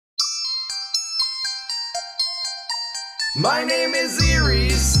My name is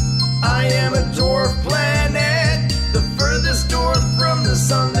Eris, I am a dwarf planet, the furthest north from the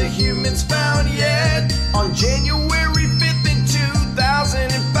sun the humans found yet. On January 5th in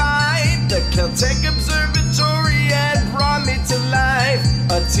 2005, the KLT Observatory had brought me to life.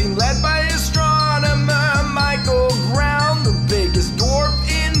 A team led by astronomer Michael Brown, the biggest dwarf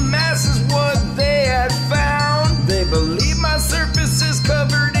in mass is what they had found. They believe my surface is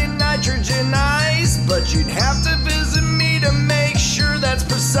covered in nitrogen ice, but you'd have to visit me to make sure that's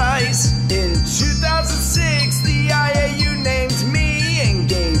precise. In 2006, the IAU named me and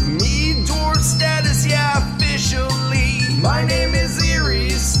gave me dwarf status, yeah, officially. My name is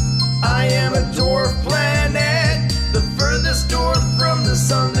Eris, I am a dwarf planet, the furthest north from the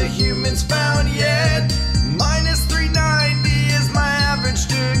sun the humans found yet. Minus 390 is my average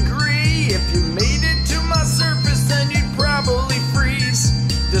degree. If you made it to my surface, then you'd probably freeze.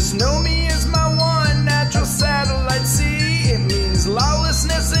 The snow me is my one natural satellite C. It means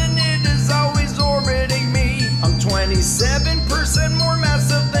lawlessness and it is always orbiting me. I'm 27% more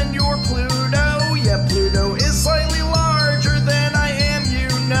massive than your Pluto. Yeah, Pluto is slightly larger than I am, you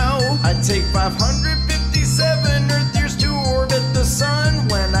know. I take 500